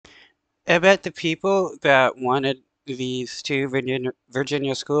I bet the people that wanted these two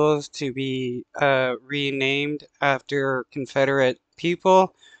Virginia schools to be renamed after Confederate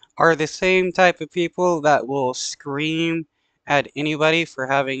people are the same type of people that will scream at anybody for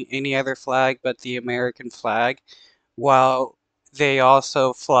having any other flag but the American flag, while they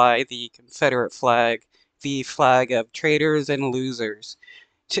also fly the Confederate flag, the flag of traitors and losers.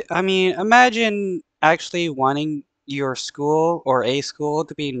 I mean, imagine actually wanting your school or a school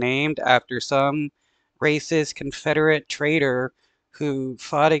to be named after some racist Confederate traitor who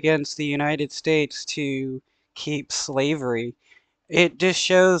fought against the United States to keep slavery. It just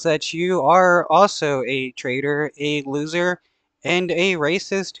shows that you are also a traitor, a loser, and a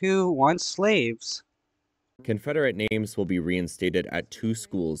racist who wants slaves. Confederate names will be reinstated at 2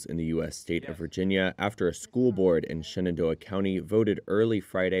 schools in the U.S. state of Virginia after a school board in Shenandoah County voted early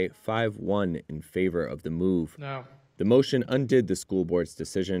Friday 5-1 in favor of the move. No. The motion undid the school board's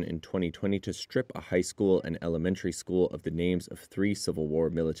decision in 2020 to strip a high school and elementary school of the names of 3 Civil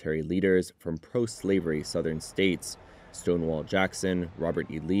War military leaders from pro-slavery Southern states, Stonewall Jackson, Robert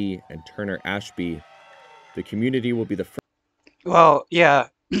E. Lee, and Turner Ashby. The community will be the first. Well, yeah,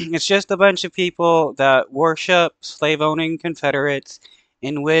 it's just a bunch of people that worship slave-owning Confederates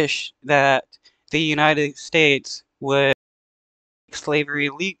and wish that the United States would make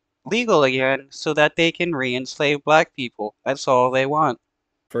slavery legal again so that they can re-enslave black people. That's all they want.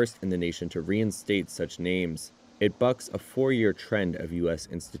 First in the nation to reinstate such names. It bucks a 4-year trend of U.S.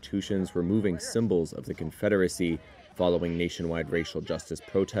 institutions removing symbols of the Confederacy following nationwide racial justice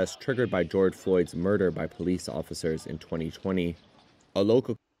protests triggered by George Floyd's murder by police officers in 2020. A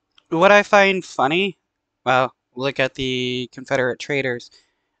local. What I find funny, well, look at the Confederate traitors,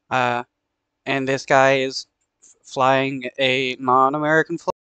 uh, and this guy is flying a non-American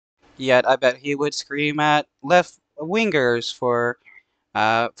flag, yet I bet he would scream at left-wingers for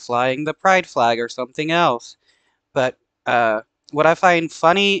flying the pride flag or something else. But what I find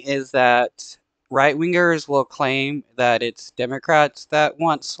funny is that right-wingers will claim that it's Democrats that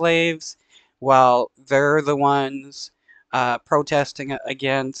want slaves, while they're the ones protesting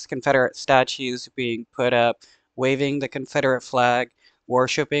against Confederate statues being put up, waving the Confederate flag,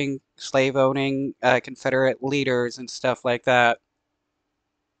 worshiping slave-owning Confederate leaders and stuff like that.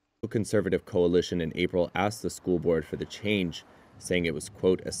 Conservative coalition in April asked the school board for the change, saying it was,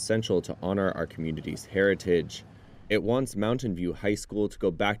 quote, essential to honor our community's heritage. It wants Mountain View High School to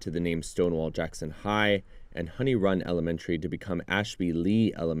go back to the name Stonewall Jackson High and Honey Run Elementary to become Ashby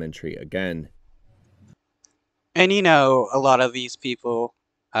Lee Elementary again. And you know, a lot of these people,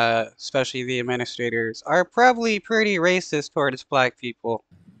 especially the administrators, are probably pretty racist towards black people.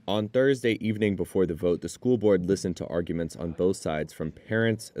 On Thursday evening before the vote, the school board listened to arguments on both sides from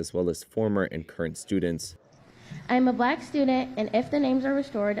parents as well as former and current students. I'm a black student, and if the names are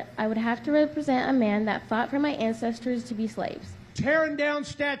restored, I would have to represent a man that fought for my ancestors to be slaves. Tearing down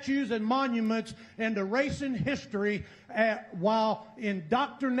statues and monuments and erasing history while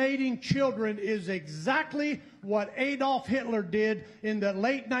indoctrinating children is exactly what Adolf Hitler did in the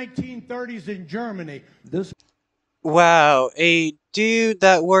late 1930s in Germany. Wow, a dude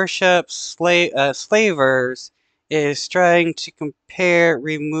that worships slavers is trying to compare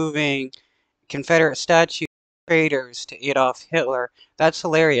removing Confederate statues traitors to Adolf Hitler. That's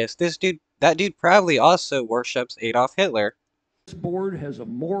hilarious. That dude probably also worships Adolf Hitler. This board has a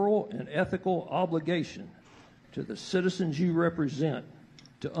moral and ethical obligation to the citizens you represent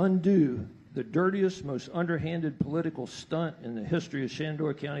to undo the dirtiest, most underhanded political stunt in the history of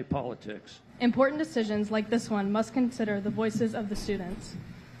Shenandoah County politics. Important decisions like this one must consider the voices of the students.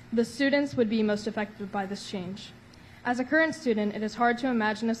 The students would be most affected by this change. As a current student, it is hard to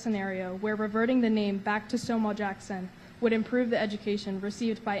imagine a scenario where reverting the name back to Stonewall Jackson would improve the education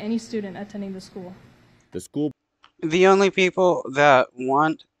received by any student attending the school. The only people that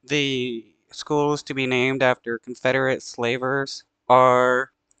want the schools to be named after Confederate slavers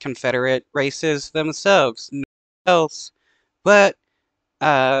are Confederate races themselves, no one else. But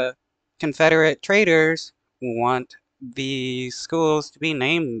Confederate traitors want the schools to be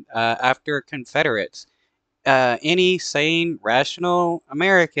named after Confederates. Any sane, rational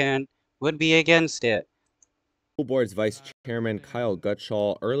American would be against it. School board's vice chairman Kyle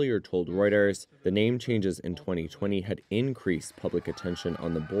Gutschall earlier told Reuters the name changes in 2020 had increased public attention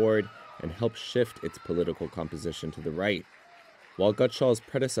on the board and helped shift its political composition to the right. While Gutschall's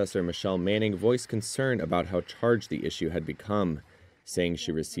predecessor Michelle Manning voiced concern about how charged the issue had become, saying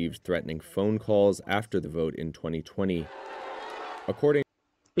she received threatening phone calls after the vote in 2020.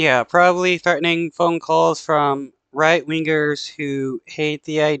 Yeah, probably threatening phone calls from right-wingers who hate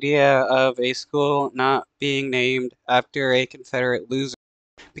the idea of a school not being named after a Confederate loser.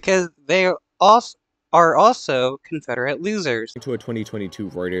 because they also are also Confederate losers. To a 2022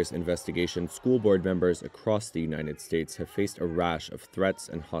 Reuters investigation, school board members across the United States have faced a rash of threats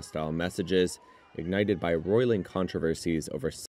and hostile messages ignited by roiling controversies over